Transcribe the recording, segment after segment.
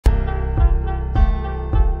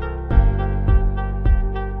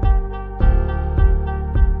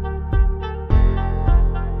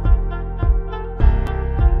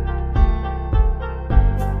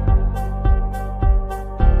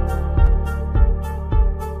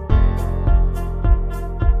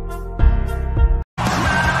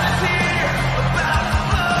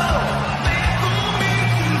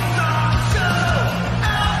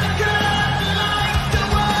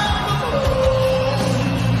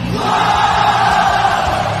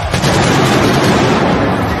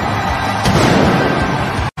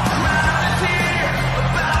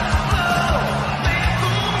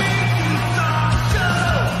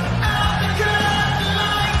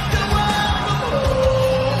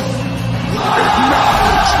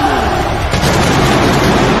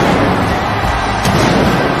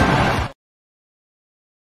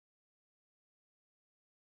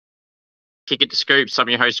Kick it to Scoops. I'm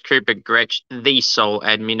your host, Cooper Gretsch, the sole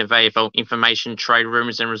admin of AFL information, trade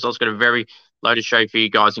rumours and results. Got a very loaded show for you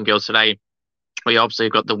guys and girls today. We obviously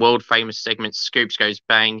got the world famous segment, Scoops Goes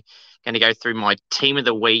Bang. Going to go through my team of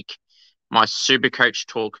the week, my Supercoach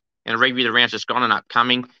Talk, and review the rounds just gone and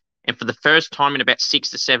upcoming. And for the first time in about 6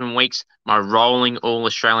 to 7 weeks, my rolling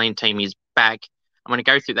all-Australian team is back. I'm going to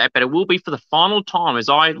go through that, but it will be for the final time, as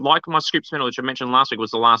I like my Scoops medal, which I mentioned last week,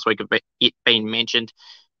 was the last week of it being mentioned,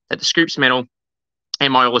 that the Scoops medal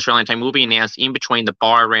and my all-Australian team will be announced in between the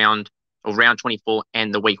bye round, or round 24,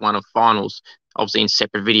 and the week 1 of finals, obviously in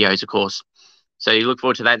separate videos, of course. So you look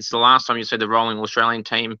forward to that. It's the last time you see the rolling all-Australian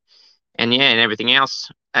team, and everything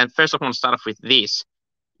else. And first off, I want to start off with this.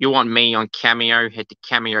 You want me on Cameo, head to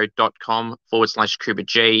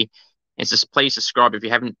cameo.com/CooperG. And just please subscribe if you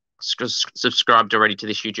haven't subscribed already to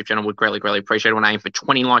this YouTube channel. Would greatly appreciate it. I want to aim for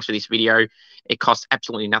 20 likes for this video. It costs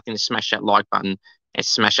absolutely nothing to smash that like button and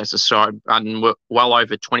smash that subscribe button. We're well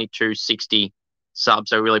over 2260 subs.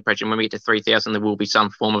 So I really appreciate it. When we get to 3,000, there will be some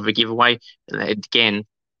form of a giveaway. And again,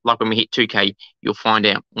 like when we hit 2K, you'll find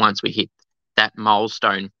out once we hit that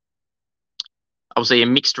milestone. Obviously, a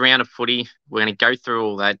mixed round of footy. We're going to go through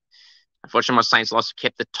all that. Unfortunately, my Saints lost,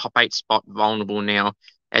 kept the top 8 spot vulnerable now,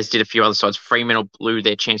 as did a few other sides. Fremantle blew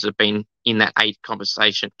their chances of being in that top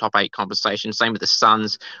 8 conversation. Same with the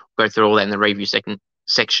Suns. We'll go through all that in the review section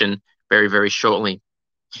very shortly.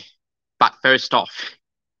 But first off,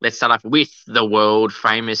 let's start off with the world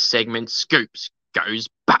famous segment, Scoops Goes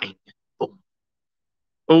Bang. Boom.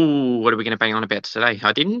 Oh, what are we going to bang on about today?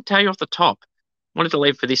 I didn't tell you off the top. I wanted to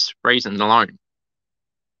leave for this reason alone.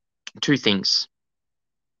 2 things.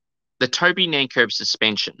 The Toby Nankervis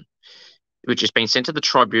suspension, which has been sent to the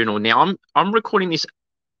tribunal. Now, I'm recording this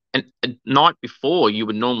a night before you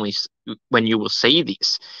would normally, when you will see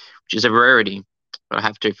this, which is a rarity, but I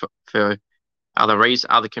have to for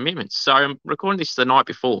other commitments. So I'm recording this the night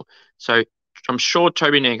before. So I'm sure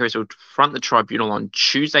Toby Nankervis will front the tribunal on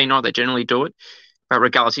Tuesday night. They generally do it. But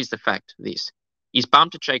regardless, here's the fact of this. His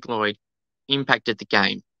bump to Jake Lloyd impacted the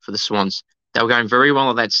game for the Swans. They were going very well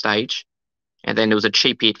at that stage. And then there was a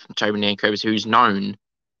cheap hit from Toby Nankervis, who's known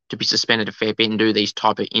to be suspended a fair bit and do these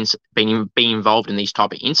type of be involved in these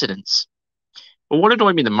type of incidents. But what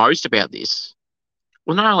annoyed me the most about this,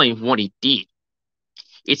 well, not only what he did,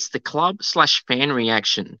 it's the club/fan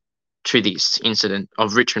reaction to this incident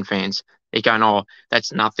of Richmond fans. They're going, oh,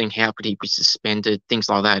 that's nothing. How could he be suspended? Things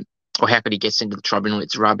like that. Or how could he get sent to the tribunal?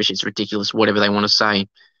 It's rubbish. It's ridiculous. Whatever they want to say.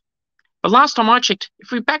 But last time I checked,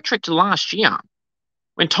 if we backtrack to last year,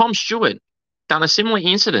 when Tom Stewart done a similar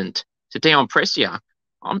incident to Dion Prestia,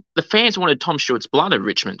 the fans wanted Tom Stewart's blood at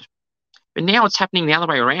Richmond. But now it's happening the other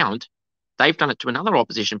way around. They've done it to another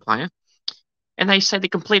opposition player, and they say the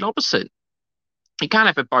complete opposite. You can't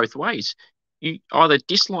have it both ways. You either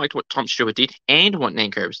disliked what Tom Stewart did and what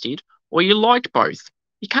Nankervis did, or you liked both.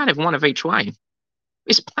 You can't have one of each way.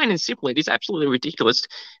 It's plain and simple. It is absolutely ridiculous.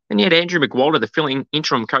 And yet Andrew McWalter, the filling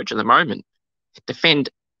interim coach at the moment,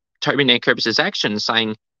 defend Toby Nankervis' actions,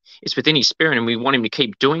 saying it's within his spirit and we want him to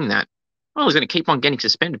keep doing that. Well, he's going to keep on getting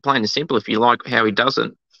suspended, plain and simple, if you like how he does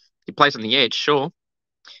it. He plays on the edge, sure.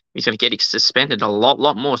 He's going to get suspended a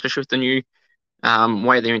lot more, especially with the new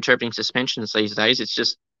way they're interpreting suspensions these days. It's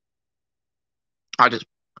just, to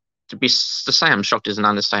say I'm shocked is an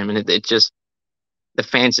understatement. It just, the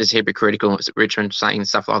fans is hypocritical at Richmond saying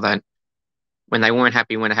stuff like that when they weren't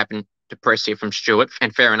happy when it happened to Prestia from Stewart,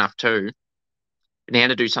 and fair enough too. But now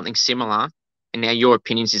to do something similar, and now your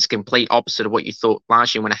opinions is complete opposite of what you thought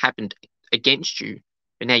last year when it happened against you.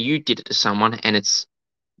 But now you did it to someone and it's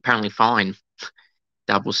apparently fine.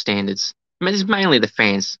 Double standards. I mean, it's mainly the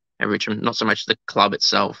fans at Richmond, not so much the club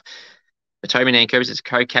itself. But Toby Nankervis is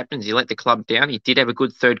co-captain. He let the club down. He did have a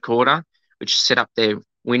good third quarter, which set up their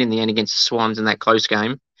win in the end against the Swans in that close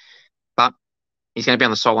game. But he's going to be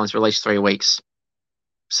on the sidelines for at least 3 weeks.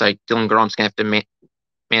 So Dylan Grimes going to have to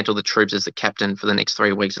mantle the troops as the captain for the next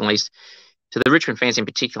 3 weeks, at least. To the Richmond fans in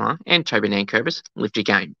particular, and Toby Nankervis, lift your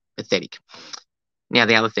game. Pathetic. Now,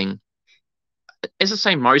 the other thing. As I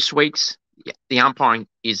say, most weeks, the umpiring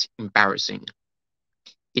is embarrassing.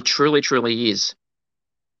 It truly is.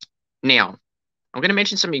 Now, I'm going to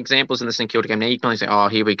mention some examples in the St Kilda game. Now, you can only say, oh,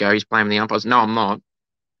 here we go, he's blaming the umpires. No, I'm not.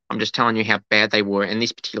 I'm just telling you how bad they were. In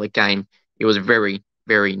this particular game, it was very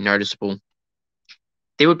noticeable.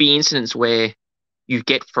 There would be incidents where you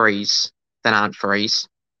get frees that aren't frees,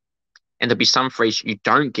 and there'll be some frees you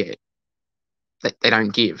don't get that they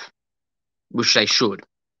don't give, which they should.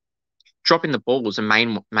 Dropping the ball was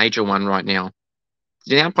a major one right now.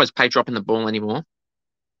 Do the umpires pay dropping the ball anymore?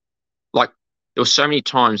 Like, there were so many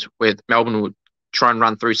times where Melbourne would try and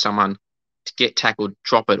run through someone get tackled,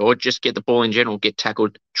 drop it, or just get the ball in general, get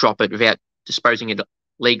tackled, drop it without disposing it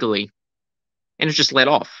legally. And it was just let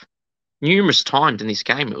off numerous times in this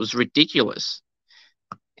game. It was ridiculous.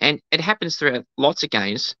 And it happens throughout lots of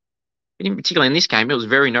games, but in particular in this game, it was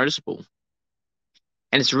very noticeable.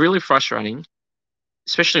 And it's really frustrating,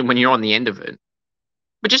 especially when you're on the end of it.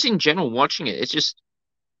 But just in general, watching it,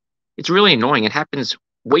 it's really annoying. It happens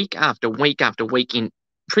week after week after week in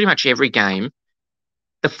pretty much every game.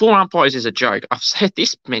 The 4 umpires is a joke. I've said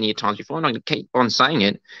this many times before, and I'm going to keep on saying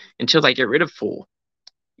it until they get rid of 4.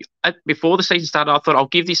 Before the season started, I thought I'll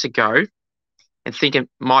give this a go and think it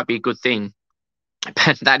might be a good thing.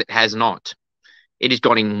 But that it has not. It is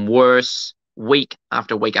getting worse week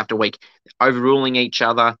after week after week, overruling each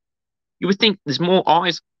other. You would think there's more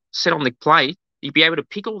eyes set on the play. You'd be able to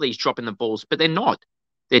pick all these dropping the balls, but they're not.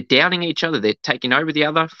 They're doubting each other. They're taking over the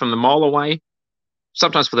other from a mile away,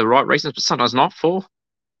 sometimes for the right reasons, but sometimes not for.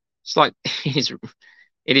 It's like, it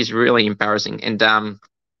is really embarrassing. And,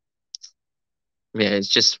 it's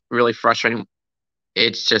just really frustrating.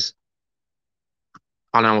 It's just,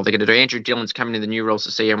 I don't know what they're going to do. Andrew Dillon's coming in the new rules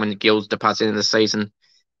to see when the Gills departs into the season.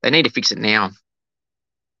 They need to fix it now.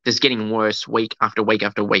 It's getting worse week after week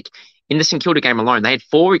after week. In the St Kilda game alone, they had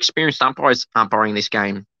 4 experienced umpires umpiring this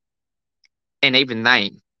game. And even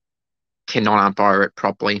they cannot umpire it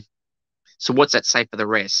properly. So what's that say for the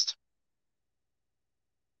rest?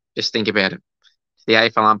 Just think about it. The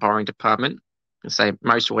AFL umpiring department, I say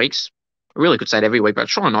most weeks, I really could say it every week, but I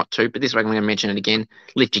try not to. But this week I'm going to mention it again.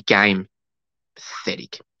 Lift your game.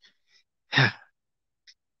 Pathetic.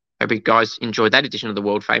 Hope you guys enjoyed that edition of the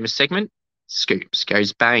world famous segment. Scoops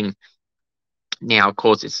goes bang. Now, of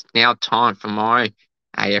course, it's now time for my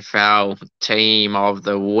AFL team of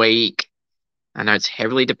the week. I know it's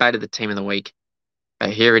heavily debated, the team of the week,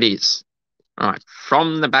 but here it is. All right,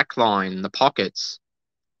 from the back line, the pockets,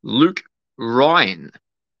 Luke Ryan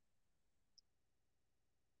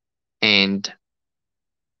and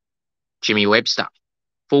Jimmy Webster.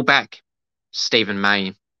 Full back, Stephen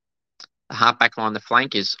May. The half back line, the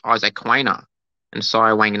flankers, Isaac Quainer and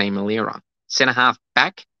Sire Wangani Malira. Centre half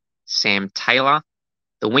back, Sam Taylor.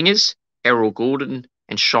 The wingers, Errol Gordon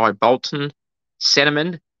and Shai Bolton.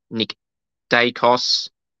 Centreman, Nick Dacos.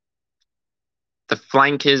 The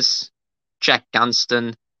flankers, Jack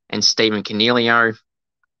Gunston and Stephen Cornelio.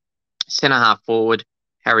 Centre half forward,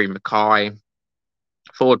 Harry Mackay.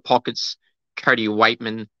 Forward pockets, Cody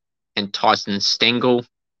Waitman and Tyson Stengel.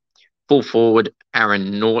 Full forward,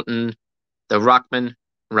 Aaron Norton. The ruckman,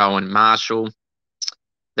 Rowan Marshall.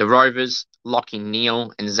 The Rovers, Lockie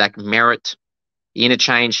Neal and Zach Merritt. The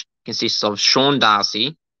interchange consists of Sean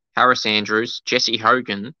Darcy, Harris Andrews, Jesse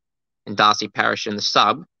Hogan, and Darcy Parish, and the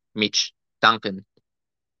sub, Mitch Duncan.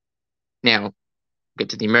 Now, we'll get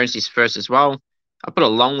to the emergencies first as well. I put a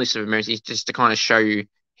long list of emergencies just to kind of show you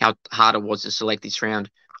how hard it was to select this round.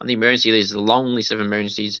 On the emergency list, there's a long list of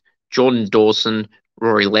emergencies. Jordan Dawson,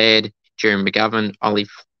 Rory Laird, Jeremy McGovern, Ollie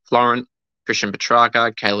Florent, Christian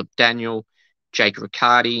Petrarca, Caleb Daniel, Jake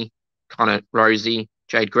Riccardi, Connor Rosie,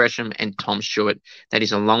 Jade Gresham, and Tom Stewart. That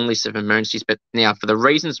is a long list of emergencies. But now, for the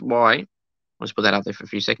reasons why, I'll just put that up there for a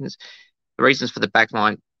few seconds. The reasons for the back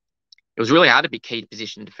line, it was really hard to be key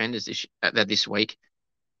position defenders this week.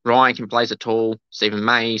 Ryan can play at all. Stephen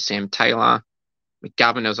May, Sam Taylor,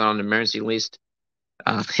 McGovern was on an emergency list.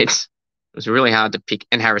 It was really hard to pick.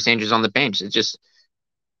 And Harris Andrews on the bench. It's just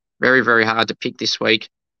very, very hard to pick this week.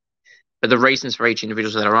 But the reasons for each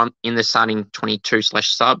individual that are on in the starting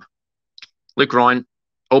 22/sub, Luke Ryan,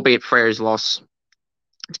 albeit Frere's loss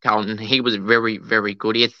to Carlton, he was very, very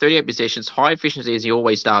good. He had 38 possessions, high efficiency as he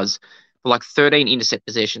always does, for like 13 intercept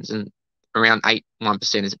possessions and around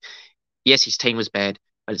 1%. Yes, his team was bad,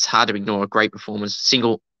 but it's hard to ignore a great performance,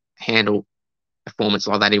 single-handle performance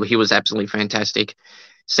like that. He was absolutely fantastic.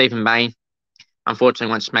 Stephen May,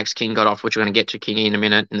 unfortunately, once Max King got off, which we're going to get to King in a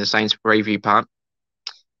minute in the Saints preview part,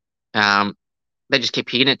 they just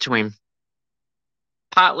kept hitting it to him.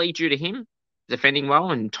 Partly due to him defending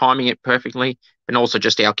well and timing it perfectly, but also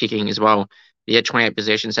just our kicking as well. He had 28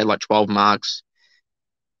 possessions, had like 12 marks.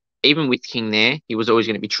 Even with King there, he was always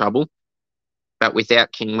going to be trouble. But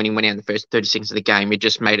without King, when he went out in the first 30 seconds of the game, it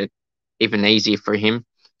just made it even easier for him.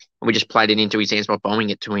 And we just played it into his hands by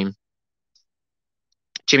bombing it to him.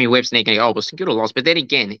 Jimmy Webster, going to go, well, St Kilda lost. But then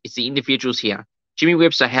again, it's the individuals here. Jimmy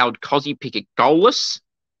Webster held Cozzy Pickett goalless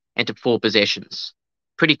and to 4 possessions.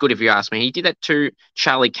 Pretty good if you ask me. He did that to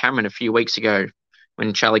Charlie Cameron a few weeks ago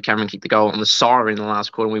when Charlie Cameron kicked the goal on the siren in the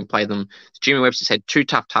last quarter when we played them. Jimmy Webster's had 2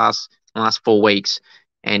 tough tasks in the last 4 weeks,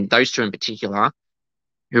 and those 2 in particular,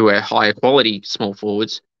 who are higher quality small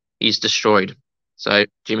forwards, he's destroyed. So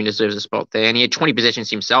Jimmy deserves a spot there. And he had 20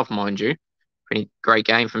 possessions himself, mind you. Pretty great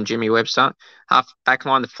game from Jimmy Webster. Half back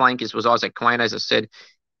line, the flankers was Isaac Quain, as I said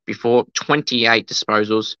before, 28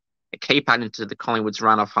 disposals. A key part into the Collingwood's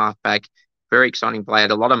run off halfback. Very exciting play.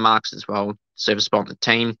 Had a lot of marks as well. Serve a spot in the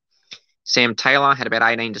team. Sam Taylor had about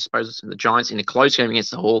 18 disposals in the Giants in a close game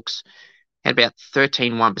against the Hawks. Had about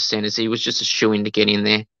 13.1% as he was just a shoo-in to get in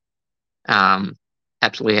there.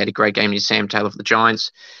 Absolutely had a great game in Sam Taylor for the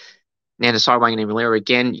Giants. Now the Sidewagon and Valera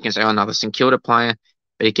again, you can say, another St Kilda player.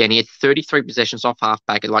 But again, he had 33 possessions off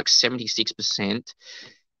halfback at like 76%.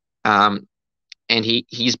 And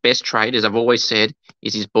his best trade, as I've always said,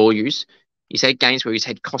 is his ball use. He's had games where he's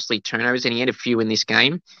had costly turnovers, and he had a few in this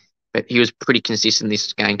game. But he was pretty consistent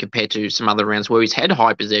this game compared to some other rounds where he's had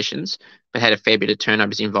high possessions, but had a fair bit of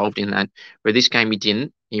turnovers involved in that. Where this game he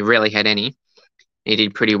didn't. He rarely had any. He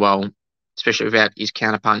did pretty well, especially without his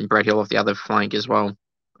counterpart in Brett Hill off the other flank as well,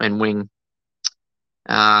 and wing.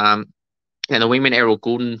 And the wingman, Errol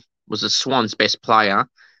Goulden, was the Swans' best player.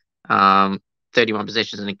 31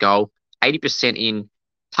 possessions and a goal. 80% in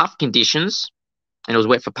tough conditions, and it was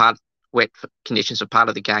wet conditions for part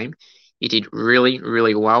of the game. He did really,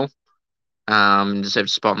 really well. Deserved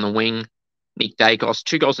a spot on the wing. Nick Dacos,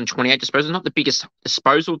 2 goals and 28 disposals. Not the biggest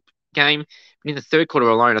disposal game, but in the third quarter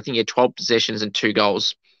alone, I think he had 12 possessions and 2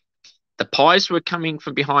 goals. The Pies were coming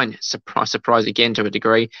from behind, surprise again to a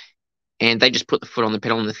degree, and they just put the foot on the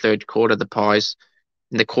pedal in the third quarter, the Pies.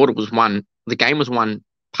 And the quarter was won. The game was won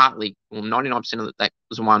partly, 99% of that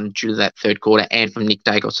was won due to that third quarter and from Nick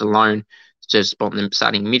Dacos alone to spot them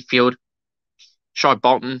starting midfield. Shai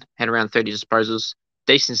Bolton had around 30 disposals.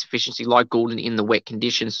 Decent efficiency like Goulden in the wet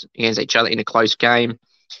conditions against each other in a close game.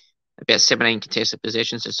 About 17 contested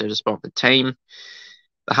possessions to serve a spot in the team.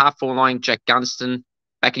 The half-forward line, Jack Gunston,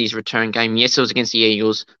 back at his return game. Yes, it was against the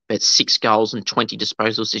Eagles, but 6 goals and 20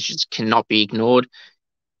 disposals. This just cannot be ignored.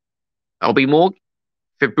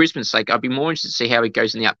 For Brisbane's sake, I'd be more interested to see how he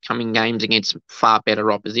goes in the upcoming games against far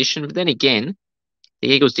better opposition. But then again, the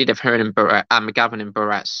Eagles did have McGovern and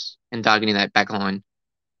Barras and Duggan in that back line.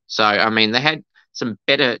 So, I mean, they had some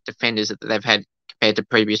better defenders that they've had compared to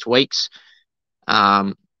previous weeks.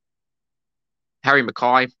 Harry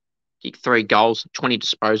Mackay kicked 3 goals, 20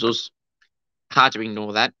 disposals. Hard to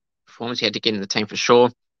ignore that performance. He had to get in the team for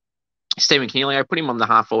sure. Stephen Canelio, put him on the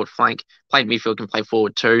half-forward flank. Played midfield, can play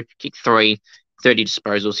forward too. Kicked 3, 30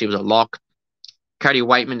 disposals. He was a lock. Cody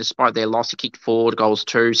Waitman, despite their loss, he kicked 4 goals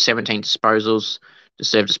too, 17 disposals.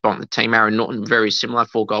 Deserved a spot in the team. Aaron Norton, very similar,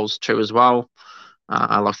 4 goals too as well.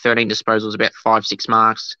 13 disposals, about 5-6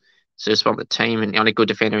 marks. Deserved a spot in the team. And on a good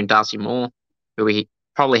defender in Darcy Moore, who he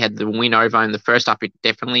probably had the win over in the first half,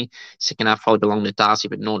 definitely. Second half probably belonged to Darcy,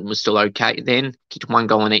 but Norton was still okay then. Kicked 1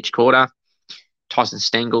 goal in each quarter. Tyson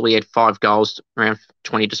Stengel, he had 5 goals, around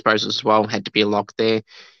 20 disposals as well. Had to be a lock there.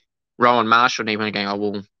 Rowan Marshall, and even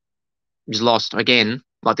going, he's lost again,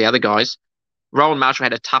 like the other guys. Rowan Marshall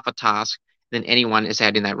had a tougher task than anyone has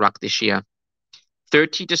had in that ruck this year.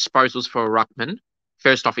 30 disposals for a ruckman,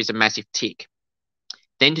 first off, is a massive tick.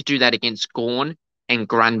 Then to do that against Gawn and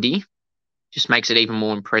Grundy just makes it even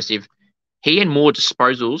more impressive. He had more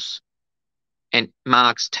disposals and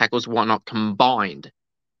marks, tackles, whatnot combined.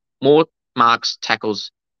 More marks,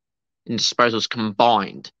 tackles, and disposals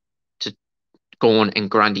combined to Gawn and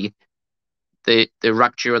Grundy. The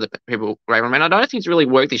ruck duo that people rave on. I don't think it's really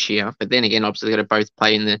worked this year, but then again, obviously, they're going to both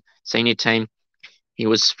play in the senior team. He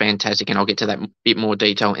was fantastic, and I'll get to that bit more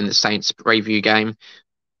detail in the Saints review game.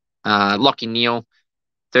 Lockie Neal,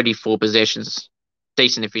 34 possessions,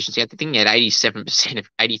 decent efficiency. I think he had 87%,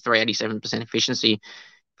 87% efficiency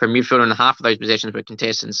from midfield, and half of those possessions were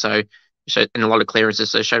contested. So, and a lot of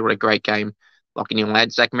clearances. So, it showed what a great game Lockie Neal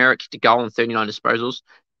had. Zach Merrick kicked a goal and 39 disposals.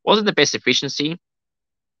 Wasn't the best efficiency.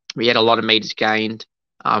 We had a lot of metres gained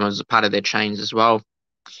as a part of their chains as well.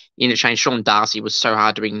 In the chain, Sean Darcy was so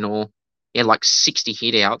hard to ignore. He had like 60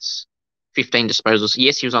 hit-outs, 15 disposals.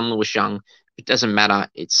 Yes, he was on Lewis Young. It doesn't matter.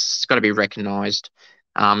 It's got to be recognised.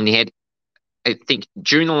 He had, I think,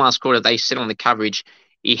 during the last quarter, they said on the coverage,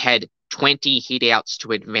 he had 20 hit-outs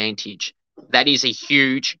to advantage. That is a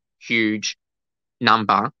huge, huge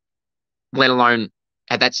number, let alone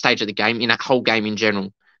at that stage of the game, in that whole game in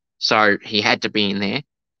general. So he had to be in there.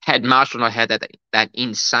 Had Marshall not had that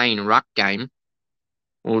insane ruck game,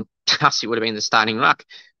 well, Darcy would have been the starting ruck.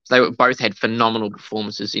 They both had phenomenal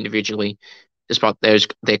performances individually, despite their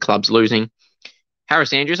clubs losing.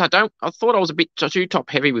 Harris Andrews, I thought I was a bit too top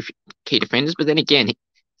heavy with key defenders, but then again,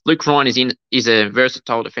 Luke Ryan is a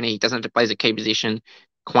versatile defender. He doesn't have to play as a key position.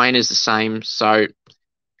 Quain is the same, so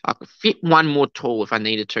I could fit one more tall if I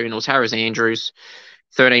needed to. And it was Harris Andrews,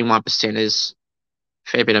 13 1%ers,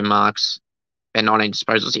 fair bit of marks. And 19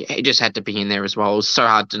 disposals. He just had to be in there as well. It was so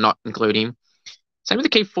hard to not include him. Same with the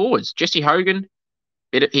key forwards. Jesse Hogan,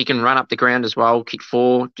 he can run up the ground as well. Kick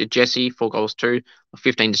 4 to Jesse, 4 goals too.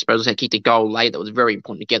 15 disposals. He kicked a goal late. That was very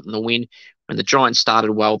important to get them the win. When the Giants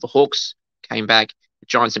started well, the Hawks came back. The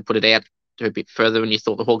Giants then put it out to a bit further when you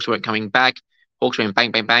thought the Hawks weren't coming back. Hawks went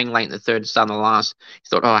bang, bang, bang late in the third, start in the last. You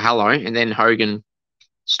thought, oh, hello. And then Hogan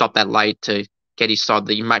stopped that late to get his side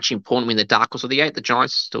the much important win, the dark horse of the 8. The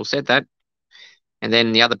Giants still said that. And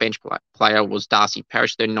then the other bench player was Darcy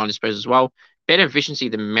Parish, 39 disposals as well. Better efficiency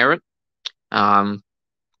than Merritt. But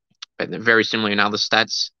they're very similar in other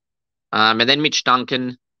stats. And then Mitch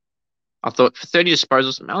Duncan, I thought for 30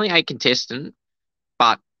 disposals, only 8 contestant,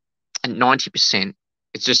 but at 90%,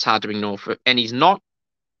 it's just hard to ignore. And he's not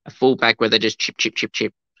a fullback where they just chip, chip, chip,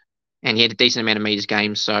 chip. And he had a decent amount of meters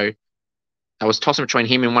game, so I was tossing between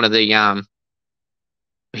him and one of the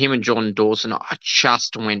him and Jordan Dawson. I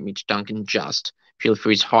just went Mitch Duncan purely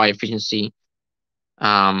for his high efficiency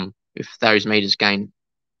with those meters gained.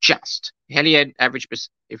 Had he had average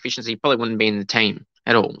efficiency, he probably wouldn't be in the team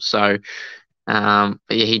at all. So, but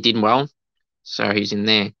yeah, he did well, so he's in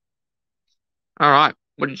there. All right,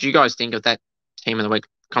 what did you guys think of that team of the week?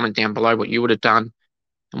 Comment down below what you would have done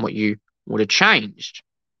and what you would have changed.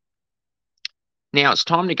 Now it's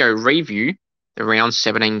time to go review the round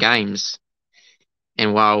 17 games.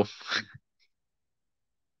 And while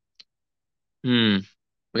we're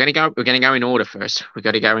gonna go in order first. We've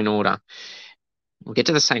got to go in order. We'll get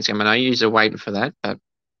to the Saints game. I know you're waiting for that, but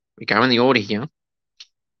we go in the order here.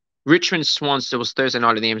 Richmond Swans, it was Thursday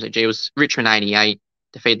night at the MCG. It was Richmond 88,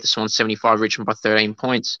 defeated the Swans 75, Richmond by 13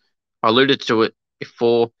 points. I alluded to it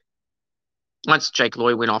before. Once Jake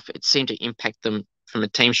Lloyd went off, it seemed to impact them from a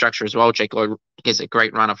team structure as well. Jake Lloyd gets a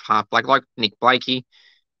great run of half. Like Nick Blakey,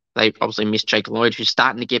 they obviously missed Jake Lloyd, who's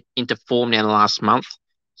starting to get into form now in the last month.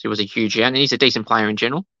 So he was a huge out, and he's a decent player in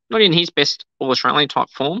general. Not in his best All-Australian type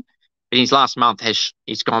form, but in his last month,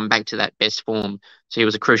 he's gone back to that best form. So he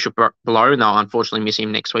was a crucial blow, and they'll unfortunately miss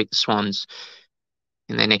him next week, the Swans,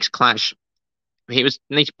 in their next clash.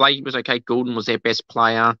 Nick Blakey was okay. Goulden was their best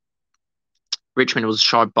player. Richmond was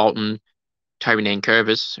Shy Bolton, Toby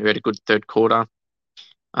Nankervis, who had a good third quarter.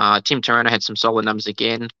 Tim Turner had some solid numbers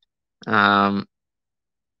again. But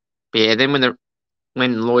yeah, then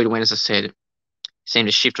when Lloyd went, as I said, it seemed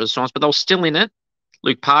to shift to the Swans, but they were still in it.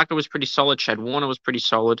 Luke Parker was pretty solid. Chad Warner was pretty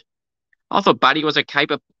solid. I thought Buddy was okay,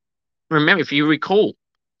 but remember, if you recall,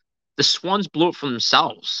 the Swans blew it for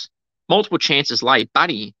themselves. Multiple chances late.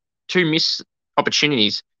 Buddy, 2 missed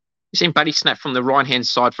opportunities. You seen Buddy snap from the right-hand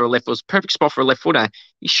side for a left. It was a perfect spot for a left footer.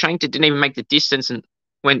 He shanked it, didn't even make the distance, and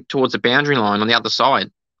went towards the boundary line on the other side.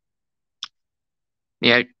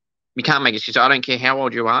 You can't make excuses. I don't care how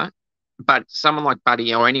old you are, but someone like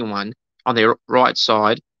Buddy or anyone on their right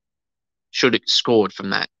side should have scored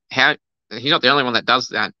from that. He's not the only one that does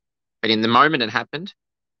that, but in the moment it happened,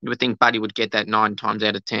 you would think Buddy would get that 9 times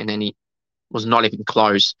out of 10, and he was not even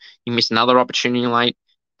close. He missed another opportunity late.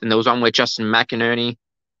 Then there was one where Justin McInerney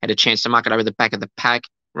had a chance to mark it over the back of the pack,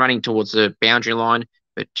 running towards the boundary line,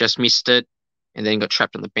 but just missed it, and then got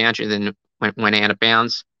trapped on the boundary, then went out of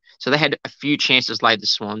bounds. So they had a few chances late, the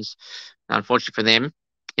Swans. Unfortunately for them,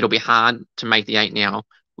 it'll be hard to make the 8 now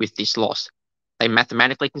with this loss. They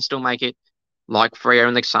mathematically can still make it, like Freo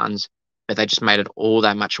and the Suns, but they just made it all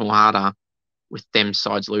that much more harder with them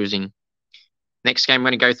sides losing. Next game we're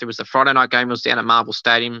going to go through was the Friday night game. It was down at Marvel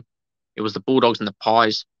Stadium. It was the Bulldogs and the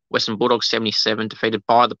Pies. Western Bulldogs 77, defeated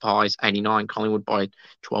by the Pies 89, Collingwood by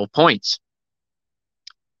 12 points.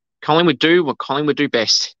 Collingwood do what Collingwood do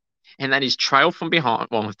best, and that is trail from behind.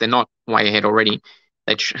 Well, if they're not way ahead already,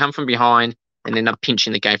 they come from behind and end up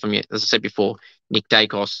pinching the game from you. As I said before, Nick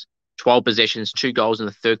Dacos, 12 possessions, 2 goals in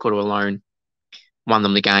the third quarter alone, won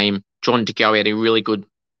them the game. Jordan De Goey had a really good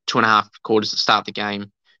 2.5 quarters to start the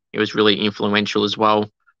game. It was really influential as well.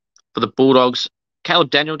 For the Bulldogs, Caleb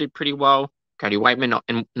Daniel did pretty well. Cody Waitman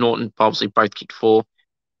and Norton obviously both kicked 4. It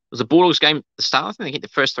was the Bulldogs game at the start. I think they hit the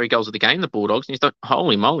first 3 goals of the game, the Bulldogs, and you thought,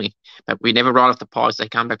 holy moly. But we never write off the Pies. They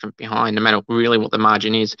come back from behind, no matter really what the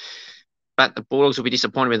margin is. But the Bulldogs will be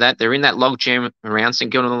disappointed with that. They're in that log jam around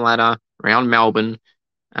St Kilda on the ladder, around Melbourne,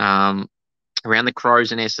 around the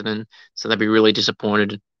Crows and Essendon. So they'll be really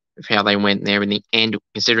disappointed with how they went there in the end,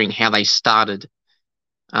 considering how they started.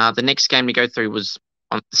 The next game to go through was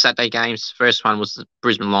on the Saturday games. First one was the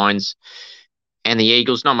Brisbane Lions and the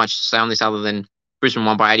Eagles. Not much to say on this other than Brisbane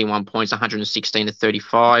won by 81 points, 116 to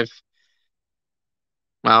 35.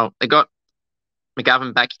 Well, they got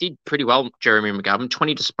McGovern back. He did pretty well, Jeremy McGovern.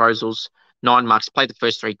 20 disposals, 9 marks, played the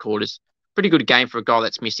first 3 quarters. Pretty good game for a guy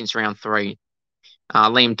that's missed since round 3.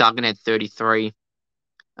 Liam Duggan had 33.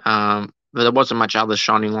 But there wasn't much other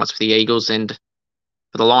shining lights for the Eagles. And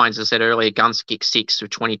For the Lions, as I said earlier, Guns kicked 6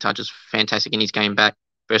 with 20 touches. Fantastic in his game back.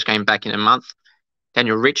 First game back in a month.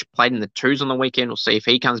 Daniel Rich played in the twos on the weekend. We'll see if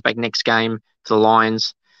he comes back next game for the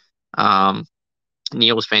Lions.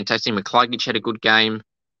 Neil was fantastic. McCluggage had a good game.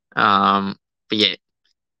 But yeah,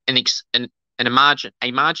 a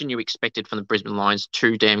margin you expected from the Brisbane Lions,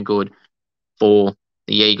 too damn good for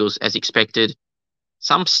the Eagles as expected.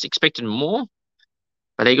 Some expected more,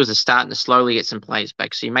 but Eagles are starting to slowly get some players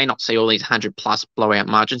back. So you may not see all these 100-plus blowout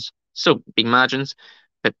margins. Still big margins,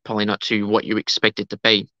 but probably not to what you expect it to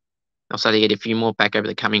be. Also, they get a few more back over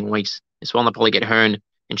the coming weeks as well. They'll probably get Hearn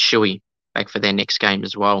and Shuey back for their next game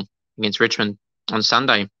as well against Richmond on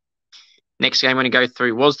Sunday. Next game I'm going to go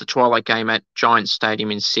through was the twilight game at Giants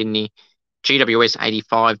Stadium in Sydney. GWS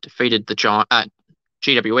 85 defeated the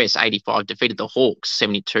Hawks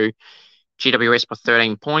 72. GWS by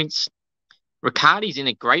 13 points. Riccardi's in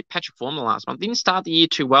a great patch of form the last month. Didn't start the year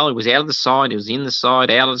too well. He was out of the side. He was in the side,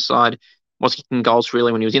 out of the side. Was kicking goals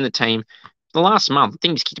really when he was in the team. The last month, I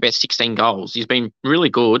think he's kicked about 16 goals. He's been really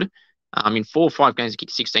good. In 4 or 5 games, he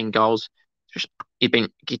kicked 16 goals. He'd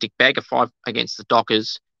kicked a bag of 5 against the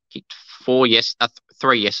Dockers. Kicked 3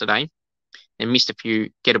 yesterday. And missed a few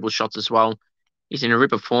gettable shots as well. He's in a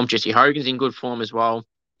rip of form. Jesse Hogan's in good form as well.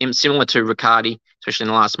 Similar to Riccardi, especially in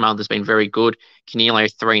the last month, has been very good.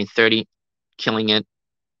 Canelo 3-30, killing it.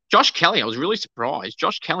 Josh Kelly, I was really surprised.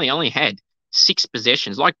 Josh Kelly only had 6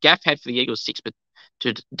 possessions, like Gaff had for the Eagles, 6, but to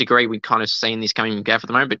a degree we kind of seen this coming from Gaff at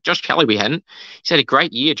the moment. But Josh Kelly, we hadn't. He's had a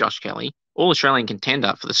great year, Josh Kelly. All-Australian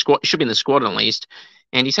contender for the squad. Should be in the squad at least.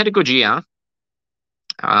 And he's had a good year.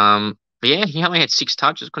 But yeah, he only had 6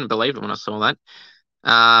 touches. Couldn't believe it when I saw that.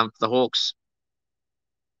 The Hawks,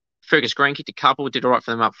 Fergus Green kicked a couple, did all right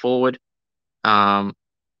for them up forward. James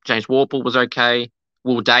Warple was okay.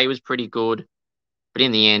 Will Day was pretty good. But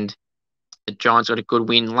in the end, the Giants got a good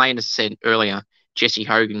win. Late, as I said earlier, Jesse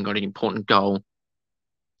Hogan got an important goal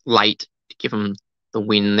late to give him the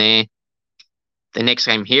win there. The next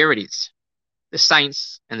game, here it is. The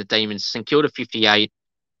Saints and the Demons. St Kilda 58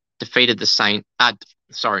 defeated the St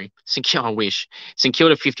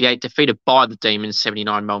Kilda 58 defeated by the Demons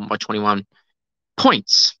 79, Melbourne by 21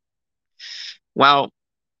 points. Well,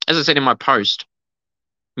 as I said in my post,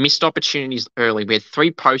 missed opportunities early. We had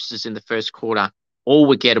 3 posters in the first quarter. All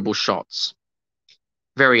were gettable shots.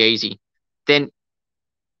 Very easy. Then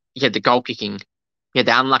you had the goal kicking. You had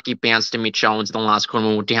the unlucky bounce to Mitch Owens in the last quarter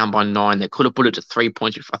when we were down by 9. That could have put it to 3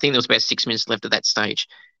 points. I think there was about 6 minutes left at that stage.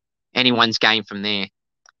 Anyone's game from there.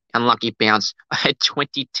 Unlucky bounce. I had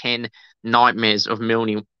 2010 nightmares of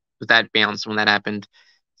Milne with that bounce when that happened.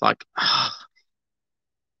 Like,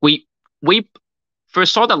 we for a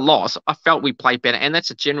side that lost, I felt we played better, and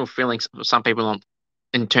that's a general feeling for some people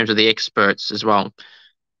in terms of the experts as well.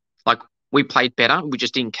 Like, we played better, we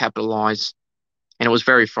just didn't capitalise, and it was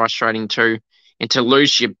very frustrating too. And to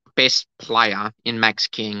lose your best player in Max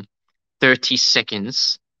King 30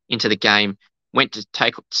 seconds into the game, went to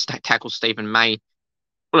tackle Stephen May.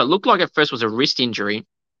 Well, it looked like at first was a wrist injury. I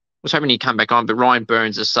was hoping he'd come back on, but Ryan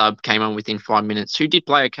Burns, the sub, came on within 5 minutes, who did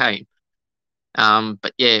play okay.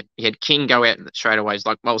 But yeah, he had King go out straight away. It's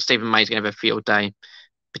like, well, Stephen May's going to have a field day,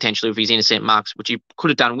 potentially, with his intercept marks, which you could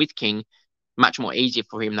have done with King. Much more easier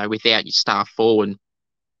for him, though, without your star forward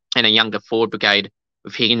and a younger forward brigade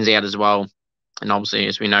with Higgins out as well. And obviously,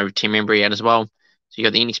 as we know, Tim Embry out as well. So you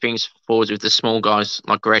got the inexperienced forwards with the small guys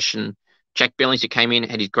like Gresh and Jack Billings, who came in,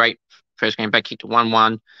 had his great first game back, kicked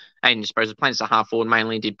 1-1. Aiden Disposal playing as a half forward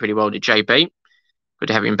mainly, did pretty well to JB. Good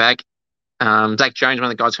to have him back. Zach Jones, one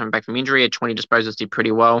of the guys coming back from injury, had 20 disposals, did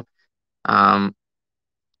pretty well.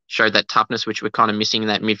 Showed that toughness, which we're kind of missing in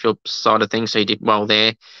that midfield side of things, so he did well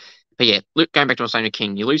there. But yeah, look, going back to what I was saying to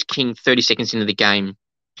King, you lose King 30 seconds into the game.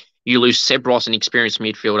 You lose Seb Ross, an experienced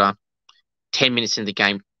midfielder, 10 minutes into the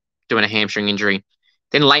game, doing a hamstring injury.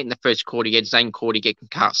 Then late in the first quarter, you had Zane Cordy get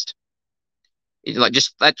concussed.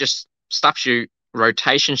 That just stuffs you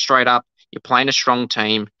rotation straight up. You're playing a strong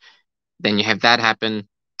team. Then you have that happen.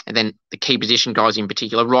 And then the key position guys in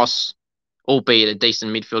particular, Ross, albeit a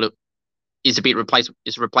decent midfielder, is a bit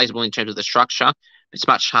replaceable in terms of the structure. It's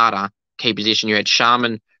much harder. Key position, you had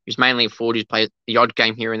Sharman, who's mainly a forward, who's played the odd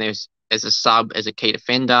game here and there as a sub, as a key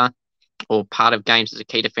defender, or part of games as a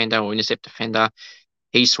key defender or intercept defender.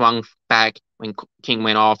 He swung back when King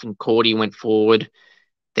went off and Cordy went forward.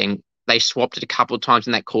 Then they swapped it a couple of times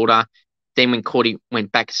in that quarter. Then when Cordy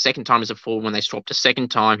went back a second time as a forward, when they swapped a second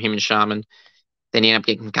time, him and Sharman, then he ended up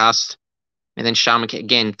getting concussed. And then Sharman,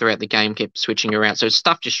 again, throughout the game, kept switching around. So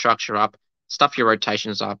stuff your structure up, stuff your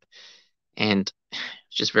rotations up, and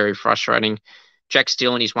it's just very frustrating. Jack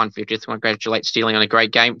Steele in his 150th. I congratulate Steele on a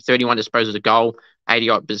great game. 31 disposals of goal,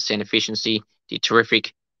 88% efficiency. did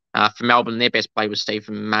terrific. For Melbourne, their best play was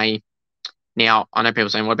Stephen May. Now, I know people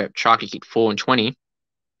saying, what about Truck? He kicked 4 and 20.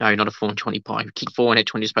 No, not a 4 and 20 pie. He kicked 4 and had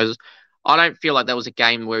 20 disposals. I don't feel like that was a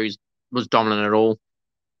game where he was dominant at all.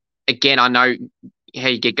 Again, I know how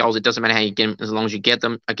you get goals. It doesn't matter how you get them as long as you get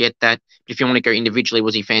them. I get that. But if you want to go individually,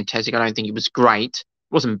 was he fantastic? I don't think he was great.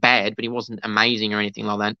 It wasn't bad, but he wasn't amazing or anything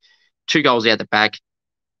like that. 2 goals out the back.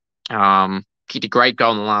 Kicked a great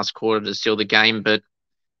goal in the last quarter to seal the game, but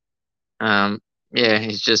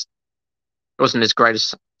he's just wasn't as great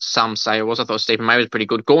as some say it was. I thought Stephen May was pretty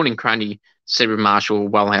good. Gawn and Grundy, Cedric Marshall,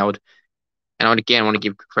 well held. And I again want to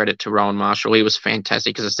give credit to Rowan Marshall. He was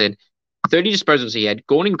fantastic, as I said. 30 disposals he had.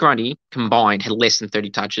 Gawn and Grundy combined had less than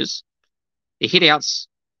 30 touches. The hit-outs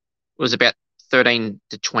was about 13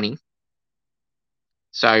 to 20.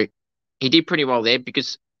 So he did pretty well there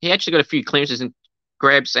because he actually got a few clearances and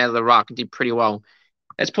grabs out of the ruck and did pretty well.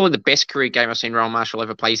 That's probably the best career game I've seen Rowan Marshall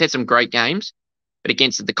ever play. He's had some great games, but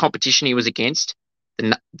against the competition he was against,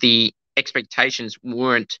 the expectations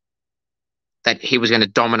weren't that he was going to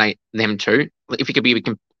dominate them too. If he could be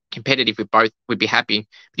competitive with both, we'd be happy.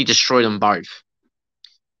 But he destroyed them both.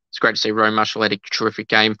 It's great to see Rowan Marshall had a terrific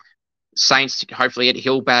game. Saints hopefully get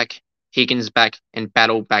Hill back, Higgins back, and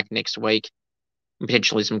Battle back next week. And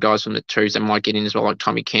potentially some guys from the twos that might get in as well, like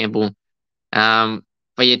Tommy Campbell.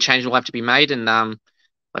 But yeah, change will have to be made, and we'll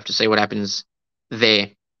have to see what happens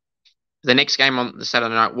there. The next game on the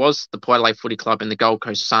Saturday night was the Port Adelaide Footy Club and the Gold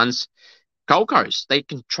Coast Suns. Gold Coast, they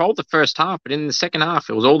controlled the first half, but in the second half,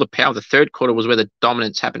 it was all the power. The third quarter was where the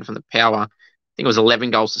dominance happened from the power. I think it was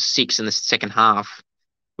 11 goals to 6 in the second half,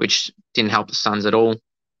 which didn't help the Suns at all.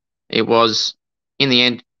 It was, in the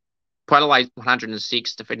end, Port Adelaide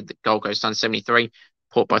 106 defeated the Gold Coast Suns 73,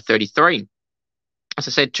 Port by 33. As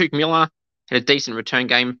I said, Tuke Miller had a decent return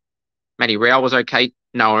game. Matty Rao was okay.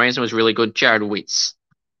 Noah Anson was really good. Jared Witts,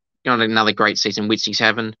 another great season Witts he's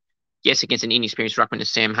having. Yes, against an inexperienced ruckman is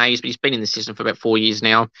Sam Hayes, but he's been in the system for about 4 years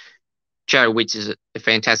now. Jared Witts is a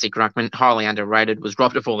fantastic ruckman, highly underrated, was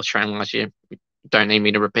robbed of All-Australian last year. You don't need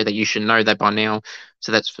me to repeat that. You should know that by now.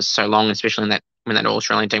 So that's for so long, especially when that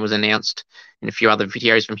All-Australian team was announced, and a few other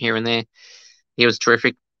videos from here and there. He was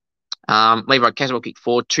terrific. Levi Caswell kicked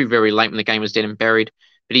 4, 2 very late when the game was dead and buried,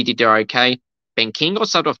 but he did do okay. Ben King got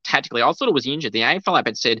subbed off tactically. I thought it was injured. The AFL app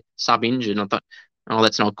had said sub-injured, and I thought, oh,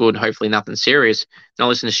 that's not good. Hopefully nothing serious. Then I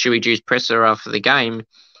listened to Shuey Jew's presser after the game, and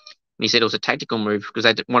he said it was a tactical move because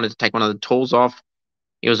they wanted to take one of the tools off.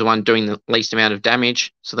 He was the one doing the least amount of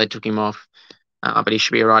damage, so they took him off. But he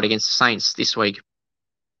should be all right against the Saints this week.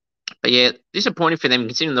 But yeah, disappointing for them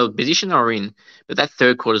considering the position they were in. But that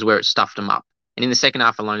third quarter is where it stuffed them up. And in the second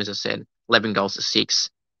half alone, as I said, 11 goals to 6.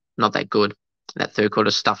 Not that good. That third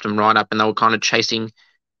quarter stuffed them right up, and they were kind of chasing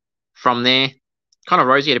from there. Connor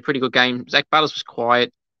Rosie had a pretty good game. Zach Butters was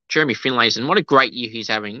quiet. Jeremy Finlayson, what a great year he's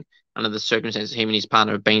having under the circumstances him and his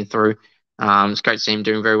partner have been through. It's great to see him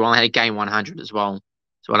doing very well. He had a game 100 as well.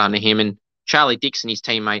 So well done to him. And Charlie Dixon, his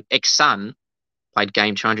teammate, ex-son, played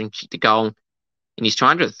game 200 and kicked the goal in his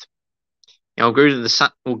 200th. Now we'll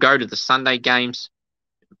go to the Sunday games.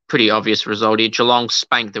 Pretty obvious result here. Geelong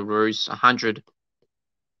spanked the Roos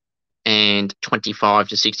 125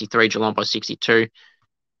 to 63. Geelong by 62.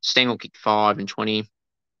 Stengel kicked 5 and 20.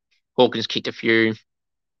 Hawkins kicked a few.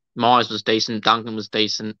 Myers was decent. Duncan was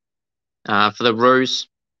decent. For the Roos,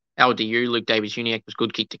 LDU, Luke Davies-Uniacke was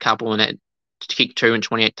good, kicked a couple and had kicked 2 and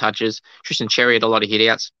 28 touches. Tristan Cherry had a lot of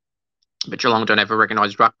hit-outs, but Geelong don't have a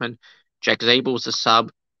recognised ruckman. Jack Zeeble was the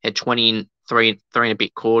sub, had 20 in three and a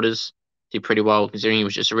bit quarters. Did pretty well considering he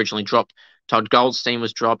was just originally dropped. Todd Goldstein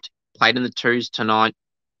was dropped, played in the twos tonight,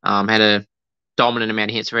 had a dominant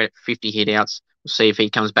amount of hits, 50 hit-outs. We'll see if he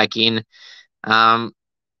comes back in. But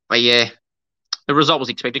yeah, the result was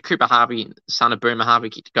expected. Cooper Harvey, son of Boomer Harvey,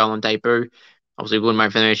 kicked a goal on debut. Obviously, a good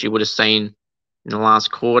move for them, as you would have seen in the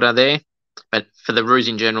last quarter there. But for the Roos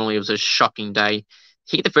in general, it was a shocking day.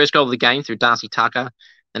 He hit the first goal of the game through Darcy Tucker.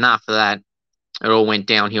 And after that, it all went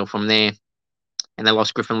downhill from there. And they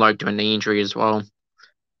lost Griffin Logue to a knee injury as well.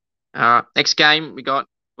 Next game we got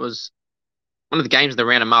was one of the games of the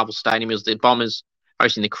round at Marvel Stadium. It was the Bombers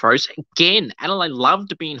hosting the Crows. Again, Adelaide loved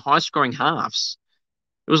to be in high-scoring halves.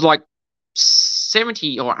 It was like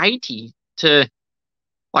 70 or 80 to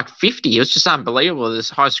like 50. It was just unbelievable, this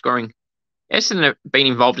high-scoring. Essendon have been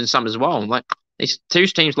involved in some as well. Like these two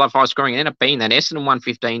teams love high-scoring and ended up being that. Essendon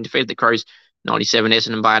 115, defeated the Crows 97,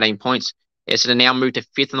 Essendon by 18 points. Essendon now moved to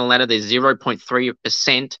 5th on the ladder. They're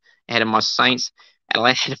 0.3% ahead of my Saints.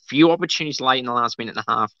 Adelaide had a few opportunities late in the last minute and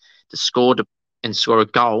a half to score a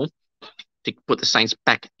goal to put the Saints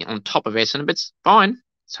back on top of Essendon, but it's fine.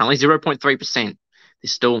 It's only 0.3%.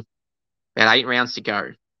 There's still about 8 rounds to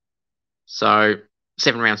go. So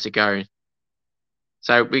 7 rounds to go.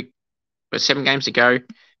 So we got 7 games to go.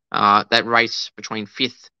 That race between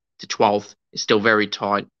 5th to 12th is still very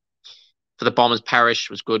tight. For the Bombers, Parrish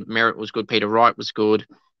was good. Merritt was good. Peter Wright was good.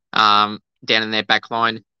 Down in their back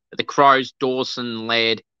line. The Crows, Dawson,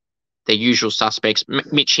 Laird, their usual suspects.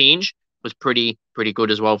 Mitch Hinge was pretty good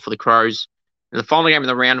as well for the Crows. And the final game of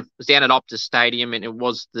the round was down at Optus Stadium, and it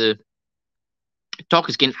was the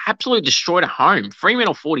Dockers getting absolutely destroyed at home.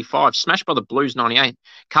 Fremantle 45, smashed by the Blues 98,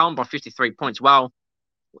 Carlton by 53 points. Well,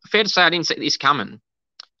 fair to say I didn't see this coming.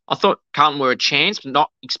 I thought Carlton were a chance, but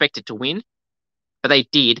not expected to win. But they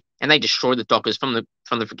did, and they destroyed the Dockers from the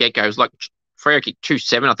get-go. It was like Freo kicked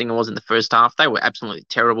 2-7, I think it was, in the first half. They were absolutely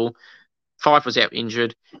terrible. Fife was out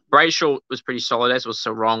injured. Brayshaw was pretty solid, as was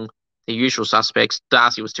Sarong. The usual suspects.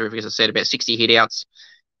 Darcy was terrific, as I said, about 60 hit-outs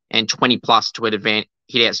and 20-plus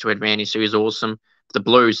hit-outs to advantage, so he was awesome. The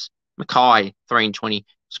Blues, Mackay, 3-20. It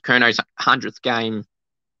was Curno's 100th game.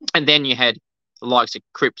 And then you had the likes of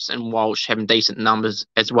Cripps and Walsh having decent numbers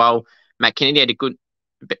as well. Matt Kennedy had a good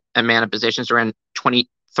amount of possessions, around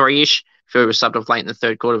 23-ish. Phil was subbed off late in the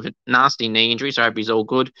third quarter with a nasty knee injury, so I hope he's all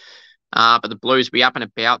good. But the Blues will be up and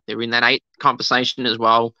about. They're in that 8 conversation as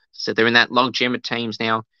well. So they're in that log jam of teams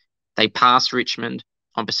now. They passed Richmond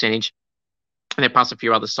on percentage, and they passed a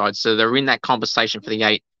few other sides. So they're in that conversation for the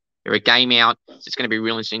 8. They're a game out. So it's going to be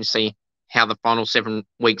really interesting to see how the final 7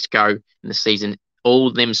 weeks go in the season.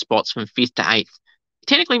 All them spots from 5th to 8th.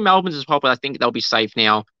 Technically Melbourne's as well, but I think they'll be safe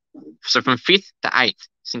now. So from 5th to 8th,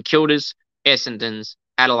 St Kilda's, Essendon's,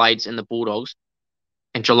 Adelaide's, and the Bulldogs,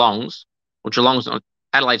 and Geelong's. Well,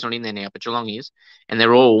 Adelaide's not in there now, but Geelong is. And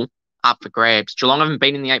they're all up for grabs. Geelong haven't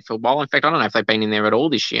been in the 8 for a while. In fact, I don't know if they've been in there at all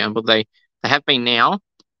this year, but they have been now.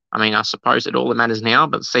 I mean, I suppose it all that matters now,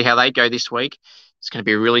 but see how they go this week. It's going to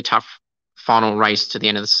be a really tough final race to the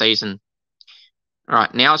end of the season. All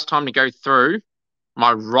right, now it's time to go through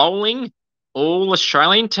my rolling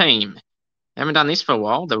all-Australian team. I haven't done this for a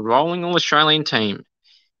while. The rolling all-Australian team.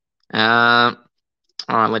 All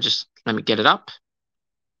right, let me get it up.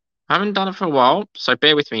 I haven't done it for a while, so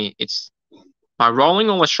bear with me. It's my rolling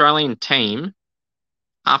all-Australian team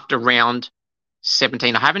after round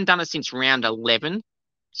 17. I haven't done it since round 11,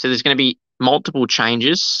 so there's going to be multiple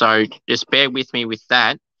changes, so just bear with me with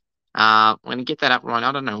that. I'm going to get that up right.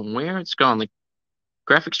 I don't know where it's gone. The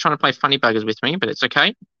graphics trying to play funny buggers with me, but it's okay.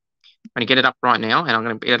 I'm going to get it up right now, and I'm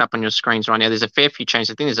going to get it up on your screens right now. There's a fair few changes.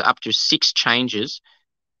 I think there's up to 6 changes,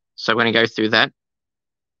 so we're going to go through that.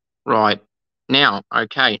 Right. Now,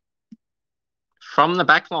 okay. From the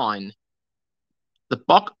back line, the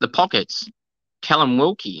pockets, Callum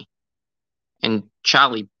Wilkie and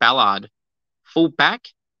Charlie Ballard. Full back,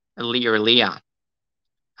 Aaliyah.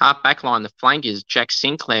 Half back line, the flankers, Jack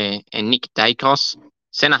Sinclair and Nick Dacos.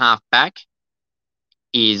 Centre half back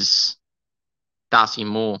is Darcy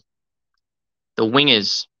Moore. The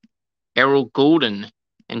wingers, Errol Goulden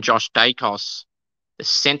and Josh Dacos. The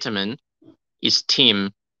centreman is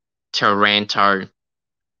Tim Taranto.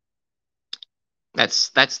 That's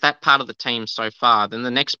that part of the team so far. Then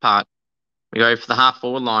the next part, we go for the half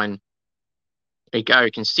forward line. We go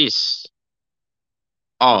consists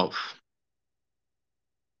of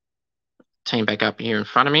team back up here in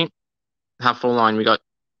front of me. Half forward line, we got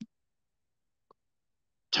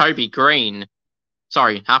Toby Green.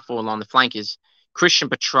 Sorry, half forward line, the flankers, Christian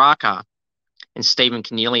Petrarca and Stephen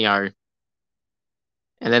Cornelio.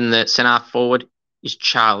 And then the centre half forward is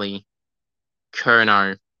Charlie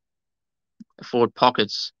Curnow. The forward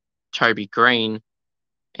pockets, Toby Green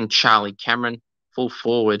and Charlie Cameron. Full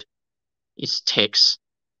forward is Tex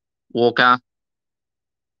Walker.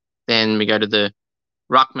 Then we go to the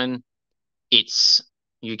ruckman. It's,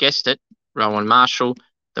 you guessed it, Rowan Marshall.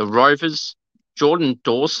 The Rovers, Jordan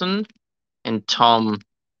Dawson and Tom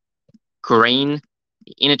Green.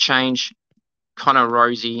 The interchange, Connor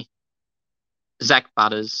Rosie, Zach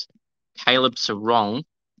Butters, Caleb Sarong,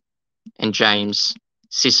 and James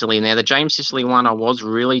Sicily. Now, the James Sicily one, I was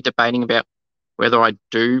really debating about whether I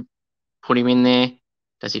do put him in there.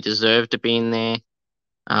 Does he deserve to be in there?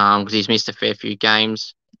 Because he's missed a fair few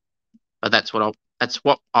games. But that's what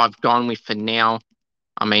I've gone with for now.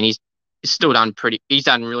 I mean, he's still done he's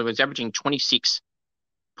done really well. He's averaging 26.9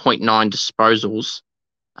 disposals.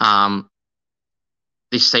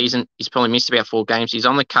 This season, he's probably missed about 4 games. He's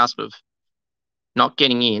on the cusp of not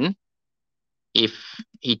getting in if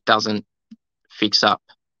he doesn't fix up.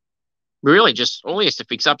 Really, just all he has to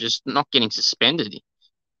fix up is just not getting suspended.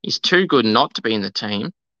 He's too good not to be in the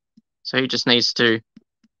team. So he just needs to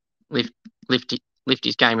lift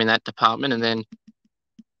his game in that department, and then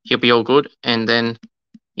he'll be all good. And then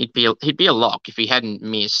he'd be a lock if he hadn't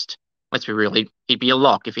missed let's be real, he'd be a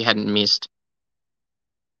lock if he hadn't missed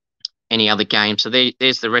any other game. So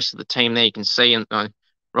there's the rest of the team there. You can see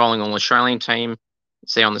rolling all Australian team.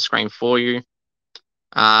 It's there on the screen for you.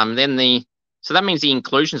 So that means the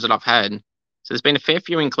inclusions that I've had. So there's been a fair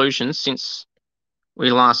few inclusions since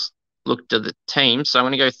we last looked at the team. So I'm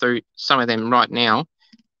going to go through some of them right now.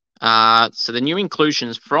 So the new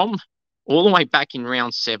inclusions from all the way back in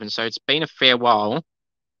round 7. So it's been a fair while,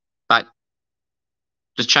 but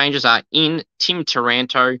the changes are in Tim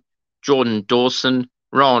Taranto, Jordan Dawson,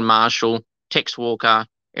 Rowan Marshall, Tex Walker,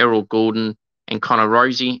 Errol Goulden, and Connor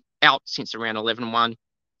Rosie out since around 11-1.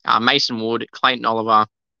 Mason Wood, Clayton Oliver,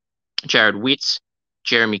 Jared Witts,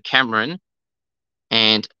 Jeremy Cameron,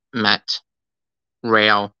 and Matt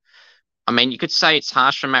Rowell. I mean, you could say it's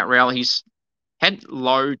harsh for Matt Rowell. He's had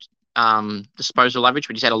low disposal average,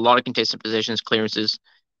 but he's had a lot of contested possessions, clearances,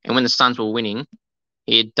 and when the Suns were winning,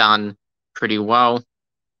 he had done pretty well.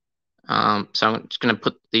 So I'm just going to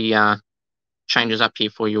put the changes up here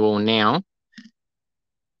for you all now.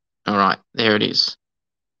 All right, there it is.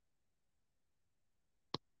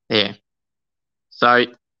 There. So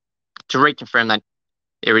to reconfirm that,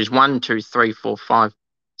 there is 1, 2, 3, 4, 5,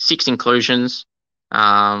 6 inclusions.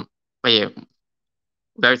 But yeah,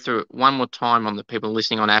 go through it one more time on the people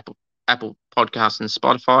listening on Apple Podcasts and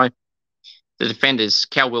Spotify. The defenders: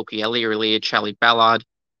 Cal Wilkie, Alia Alia, Charlie Ballard,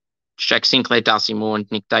 Jack Sinclair, Darcy Moore,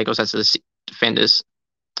 and Nick Dacos. That's the defenders.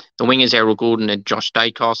 The wingers: Errol Goulden and Josh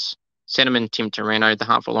Dacos. Centerman: Tim Taranto. The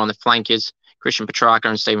half line, the flankers: Christian Petrarca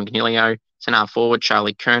and Stephen Canilio. Centre forward: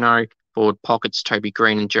 Charlie Curnow. Forward pockets: Toby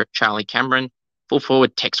Green and Charlie Cameron. Full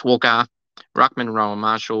forward: Tex Walker. Ruckman: Rowan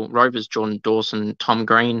Marshall. Rovers: Jordan Dawson, Tom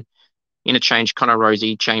Green. Interchange: Connor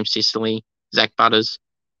Rosie, James Sicily, Zach Butters,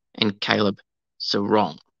 and Caleb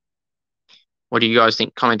Sarong. What do you guys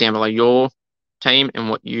think? Comment down below your team and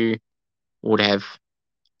what you would have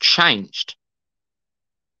changed.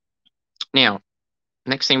 Now,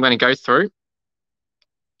 next thing we're going to go through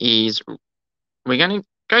is we're going to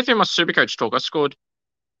go through my Supercoach Talk. I scored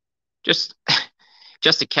just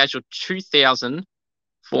a casual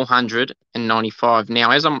 2,495.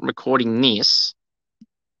 Now, as I'm recording this,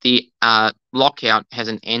 the lockout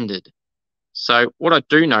hasn't ended. So what I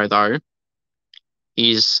do know, though,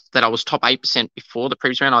 is that I was top 8% before the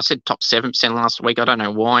previous round. I said top 7% last week. I don't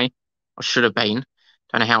know why. I should have been.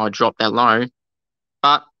 Don't know how I dropped that low.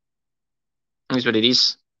 But here's what it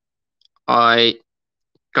is. I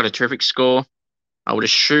got a terrific score. I would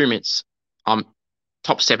assume I'm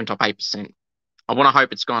top 7, top 8%. I want to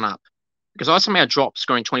hope it's gone up. Because I somehow dropped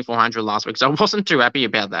scoring 2,400 last week. So I wasn't too happy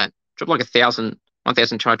about that. Dropped like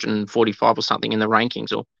 1,245 or something in the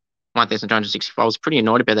rankings, or 1,265. I was pretty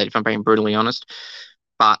annoyed about that, if I'm being brutally honest.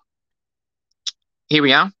 But here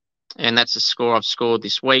we are, and that's the score I've scored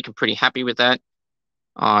this week. I'm pretty happy with that.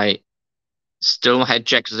 I still had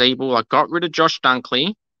Jack Zeeble. I got rid of Josh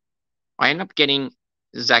Dunkley. I ended up getting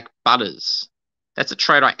Zach Butters. That's a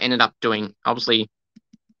trade I ended up doing. Obviously,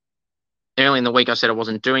 early in the week I said I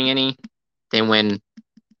wasn't doing any. Then when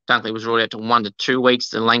Dunkley was ruled out to 1 to 2 weeks,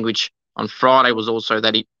 the language on Friday was also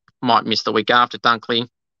that he might miss the week after Dunkley.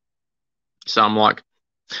 So I'm like,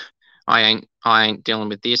 I ain't dealing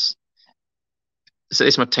with this. So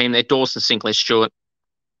this is my team there: Dawson, Sinclair, Stewart,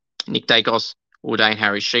 Nick Dacos, Woodane,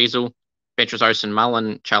 Harry Sheasel, Petros, Osen,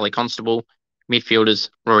 Mullen, Charlie Constable. Midfielders: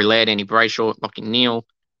 Rory Laird, Andy Brayshaw, Lachie Neale,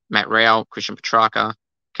 Matt Rowell, Christian Petrarca,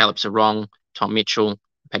 Caleb Sarong, Tom Mitchell,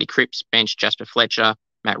 Paddy Cripps. Bench: Jasper Fletcher,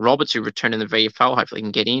 Matt Roberts, who returned in the VFL, hopefully he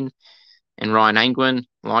can get in, and Ryan Angwin,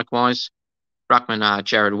 likewise. Ruckman,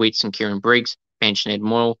 Jared Witts and Kieran Briggs. Bench: Ned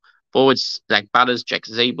Moyle. Forwards: Zach Butters, Jack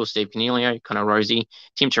Zeeble, Steve Canelio, Connor Rosie,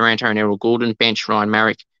 Tim Taranto and Errol Goulden. Bench: Ryan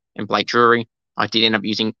Marrick and Blake Drury. I did end up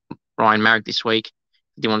using Ryan Marrick this week.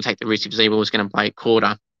 I didn't want to take the risk if Zeeble was going to play a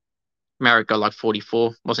quarter. Marrick got like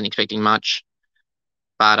 44. Wasn't expecting much.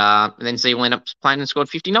 But then Zeeble ended up playing and scored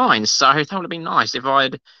 59. So that would have been nice if I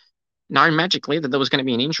had known magically that there was going to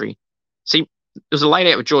be an injury. See, there was a late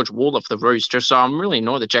out with George Waller for the Roosters, so I'm really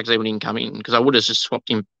annoyed that Jack Zeeble didn't come in, because I would have just swapped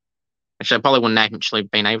him. Actually, I probably wouldn't have actually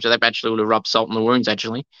been able to. That actually would have rubbed salt in the wounds,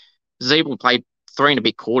 actually. Zeeble played 3 and a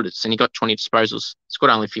bit quarters, and he got 20 disposals.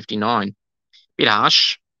 Scored only 59. Bit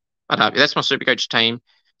harsh. But that's my Supercoach team.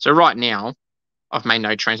 So right now, I've made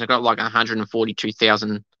no trades. I've got like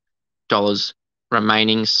 $142,000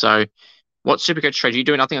 remaining. So what Supercoach trade are you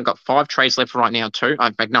doing? I think I've got 5 trades left right now too.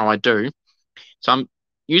 In fact, no, I do. So I'm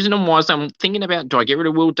using them wisely. I'm thinking about, do I get rid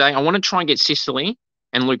of Will Day? I want to try and get Sicily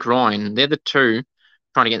and Luke Ryan. They're the two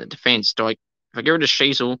trying to get the defence. If I get rid of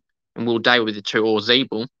Sheasel and Will Day with the 2, or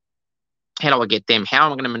Zeeble, how do I get them? How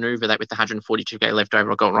am I going to manoeuvre that with the $142K left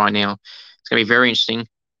over I've got right now? It's going to be very interesting.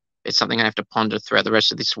 It's something I have to ponder throughout the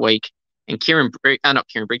rest of this week. And not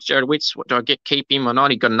Kieran Briggs, Jared Witts, what do I get? Keep him or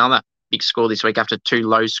not? He got another big score this week after 2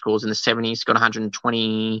 low scores in the 70s. Got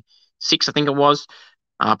 126, I think it was.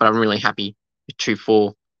 But I'm really happy with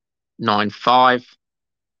 2-4-9-5.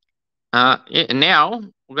 And now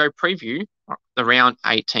we'll go preview the round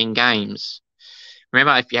 18 games.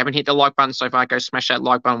 Remember, if you haven't hit the like button so far, go smash that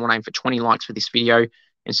like button. We'll aim for 20 likes for this video.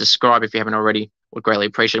 And subscribe if you haven't already. We'd greatly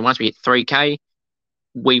appreciate it. Once we hit 3K,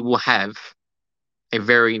 we will have a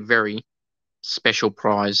very, very special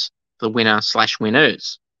prize for the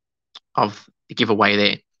winner/winners of the giveaway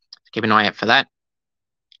there. Keep an eye out for that.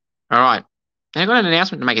 All right. Now I've got an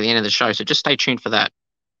announcement to make at the end of the show, so just stay tuned for that.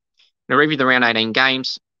 I'm going to review the round 18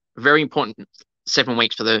 games. Very important 7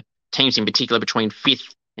 weeks for the teams in particular between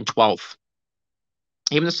 5th and 12th.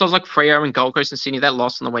 Even the sides like Freo and Gold Coast and Sydney, that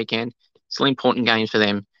lost on the weekend. Still important games for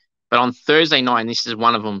them. But on Thursday night, and this is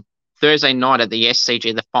one of them, Thursday night at the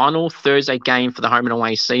SCG, the final Thursday game for the home and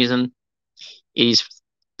away season is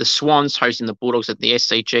the Swans hosting the Bulldogs at the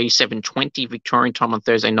SCG, 7:20 Victorian time on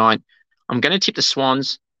Thursday night. I'm going to tip the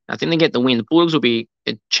Swans. I think they get the win. The Bulldogs will be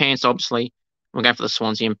a chance, obviously. We're going for the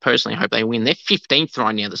Swans here, and personally, I hope they win. They're 15th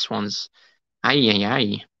right now, the Swans.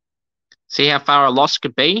 Hey. See how far a loss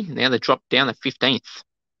could be? Now they dropped down to 15th.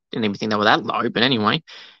 Didn't even think they were that low, but anyway.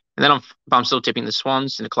 And then I'm still tipping the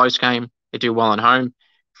Swans in a close game. They do well at home.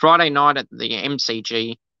 Friday night at the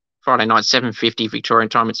MCG, Friday night, 7:50 Victorian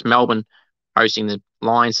time. It's Melbourne hosting the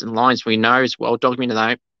Lions. And Lions, we know, as well documented, they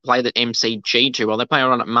don't play the MCG too well. They play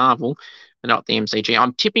around at Marvel, but not the MCG.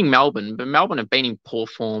 I'm tipping Melbourne, but Melbourne have been in poor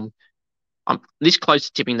form. I'm this close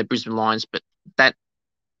to tipping the Brisbane Lions, but that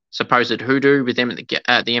supposed hoodoo with them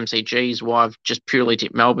at the MCG is why I've just purely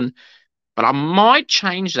tipped Melbourne. But I might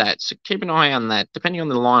change that, so keep an eye on that, depending on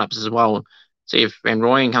the lineups as well. See if Van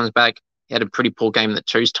Rooyen comes back. He had a pretty poor game in the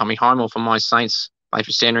twos. Tommy Highmore for my Saints played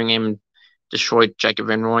for Sandringham, destroyed Jacob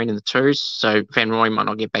Van Rooyen in the twos, so Van Rooyen might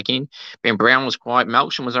not get back in. Ben Brown was quiet.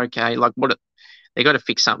 Melksham was okay. They got to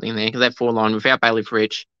fix something there, because that forward line without Bailey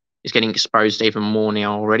Rich is getting exposed even more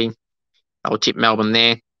now already. I'll tip Melbourne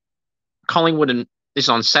there. Collingwood, and this is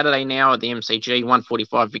on Saturday now at the MCG,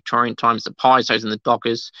 1:45 Victorian time. It's the Pies hosting the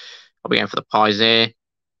Dockers. I'll be going for the Pies there.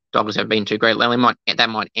 Dockers have been too great lately. That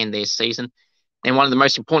might end their season. And one of the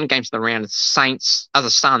most important games of the round is Suns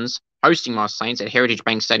hosting my Saints at Heritage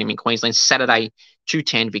Bank Stadium in Queensland, Saturday,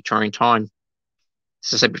 2:10 Victorian time.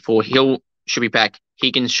 As I said before, Hill should be back.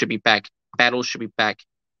 Higgins should be back. Battle should be back.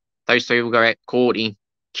 Those three will go out. Cordy,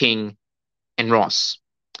 King, and Ross.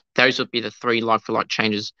 Those would be the 3 like-for-like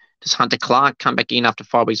changes. Does Hunter Clark come back in after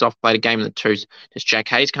 5 weeks off, played a game in the twos? Does Jack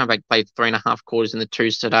Hayes come back, played 3.5 quarters in the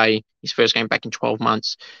twos today, his first game back in 12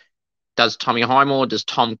 months? Does Tommy Highmore, does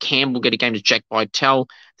Tom Campbell get a game? Does Jack Bytel?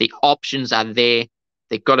 The options are there.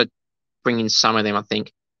 They've got to bring in some of them, I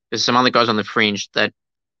think. There's some other guys on the fringe that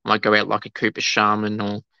might go out, like a Cooper Sharman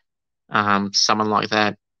or someone like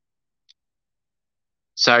that.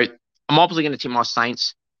 So I'm obviously going to tip my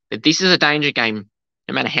Saints. But this is a danger game.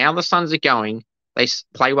 No matter how the Suns are going, they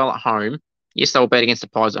play well at home. Yes, they'll bet against the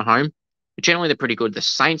Pies at home, but generally they're pretty good. The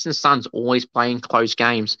Saints and Suns always play in close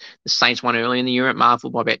games. The Saints won early in the year at Marvel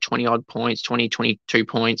by about 20-odd points, 22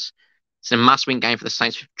 points. It's a must-win game for the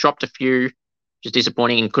Saints. We've dropped a few, which is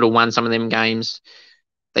disappointing, and could have won some of them games.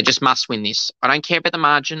 They just must win this. I don't care about the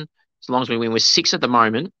margin, as long as we win. We're 6 at the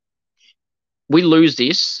moment. We lose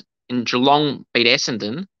this, and Geelong beat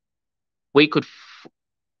Essendon, we could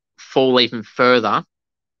fall even further.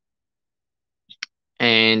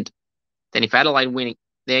 And then if Adelaide win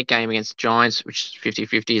their game against the Giants, which is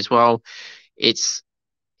 50-50 as well,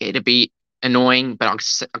 it'd be annoying, but I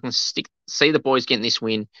can see the boys getting this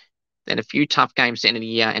win. Then a few tough games at the end of the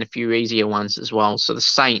year and a few easier ones as well. So the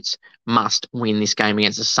Saints must win this game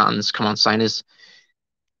against the Suns. Come on, Saints.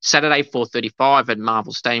 Saturday, 4:35 at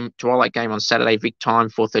Marvel Stadium. Twilight game on Saturday, Vic time,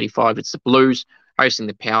 4:35. It's the Blues hosting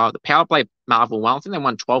the Power. The Power played Marvel well. I think they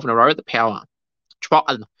won 12 in a row at the Power.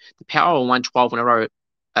 The Power won 12 in a row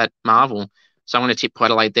at Marvel. So I'm going to tip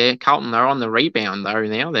Adelaide there. Carlton, they're on the rebound, though,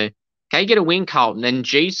 now. Can you get a win, Carlton? And,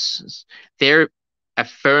 geez, they're a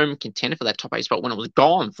firm contender for that top 8 spot when it was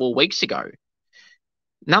gone 4 weeks ago.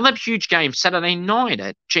 Another huge game Saturday night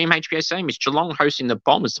at GMHBA Stadium is Geelong hosting the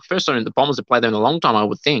Bombers. The first time the Bombers have played there in a long time, I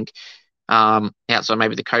would think. Outside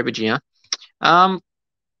maybe the COVID year. I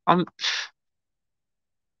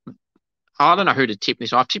don't know who to tip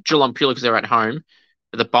this. I've tipped Geelong purely because they're at home.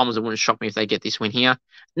 But the Bombers, it wouldn't shock me if they get this win here.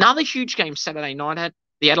 Another huge game Saturday night at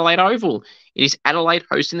the Adelaide Oval. It is Adelaide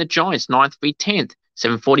hosting the Giants, 9th v 10th,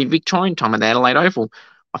 7:40 Victorian time at the Adelaide Oval.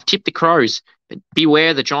 I've tipped the Crows, but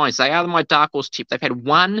beware the Giants. They are my dark horse tip. They've had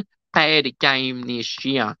one bad game this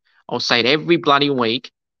year. I'll say it every bloody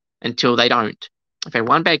week until they don't. They've had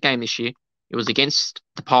one bad game this year. It was against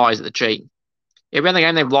the Pies at the G. Every other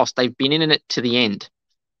game they've lost, they've been in it to the end.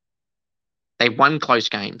 They've won close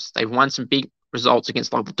games. They've won some big results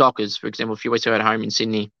against like the Dockers, for example, a few weeks ago at home in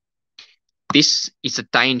Sydney. This is a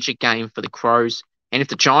danger game for the Crows. And if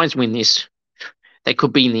the Giants win this, they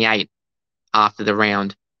could be in the 8 after the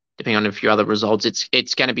round, depending on a few other results.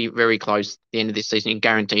 It's going to be very close at the end of this season. I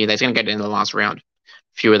guarantee you they're going to go down to the last round. A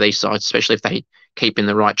few of these sides, especially if they keep in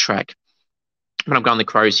the right track. But I'm going the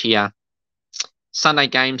Crows here. Sunday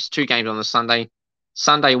games, 2 games on the Sunday.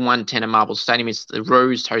 Sunday, 1:10 at Marvel Stadium. It's the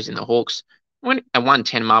Roos hosting the Hawks. At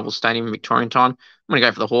 1:10 Marvel Stadium in Victorian time. I'm going to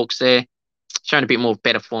go for the Hawks there. Showing a bit more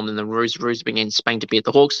better form than the Roos. The Roos have been getting spanked a bit.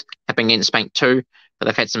 The Hawks have been getting spanked too, but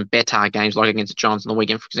they've had some better games like against the Giants on the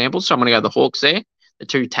weekend, for example. So I'm going to go the Hawks there. The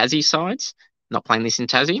 2 Tassie sides. Not playing this in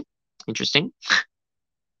Tassie. Interesting.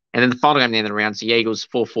 And then the final game at the end of the round is the Eagles,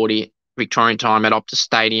 4:40 Victorian time at Optus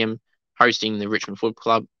Stadium, hosting the Richmond Football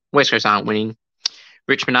Club. West Coast aren't winning.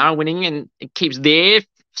 Richmond are winning, and it keeps their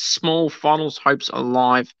small finals hopes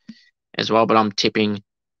alive as well, but I'm tipping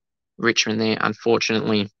Richmond there,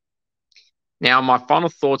 unfortunately. Now, my final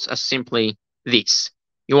thoughts are simply this.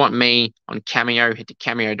 You want me on Cameo, head to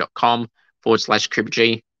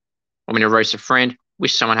cameo.com/CribG. Want me to roast a friend,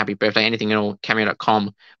 wish someone happy birthday, anything at all,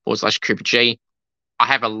 cameo.com/CribG. I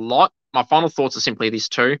have a lot. My final thoughts are simply this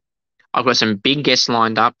too. I've got some big guests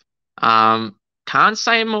lined up. Can't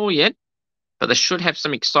say them all yet, but they should have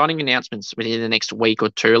some exciting announcements within the next week or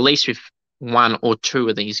two, at least with 1 or 2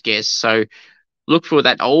 of these guests. So look for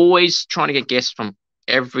that. Always trying to get guests from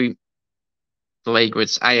every league, where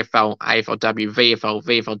it's AFL, AFLW, VFL,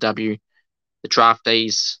 VFLW, the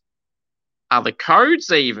draftees, other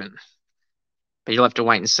codes even. But you'll have to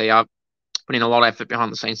wait and see. I've put in a lot of effort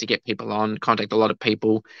behind the scenes to get people on, contact a lot of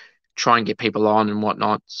people, try and get people on and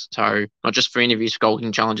whatnot. So not just for interviews, for Gold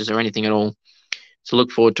King challenges or anything at all. So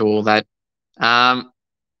look forward to all that. And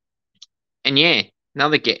yeah,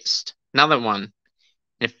 another guest, another one.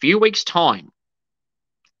 In a few weeks' time,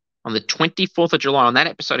 on the 24th of July, on that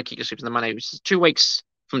episode of Kicker Scoops on the Monday, which is 2 weeks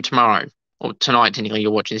from tomorrow, or tonight, technically,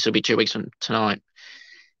 you're watching this, will be 2 weeks from tonight.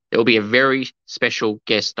 There will be a very special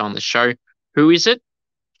guest on the show. Who is it?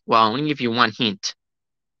 Well, I'm going to give you one hint.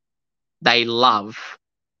 They love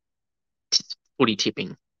footy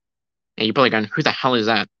tipping. Now, you're probably going, who the hell is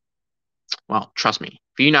that? Well, trust me.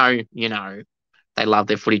 If you know, you know. They love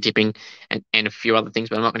their footy tipping and a few other things,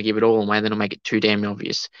 but I'm not going to give it all away. Then I'll make it too damn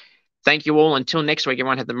obvious. Thank you all. Until next week,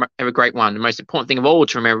 everyone have a great one. The most important thing of all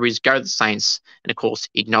to remember is go to the Saints and, of course,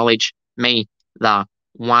 acknowledge me, the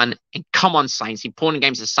one. And come on, Saints. Important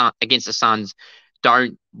games against the Suns.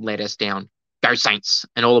 Don't let us down. Go Saints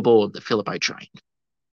and all aboard the Philippo train.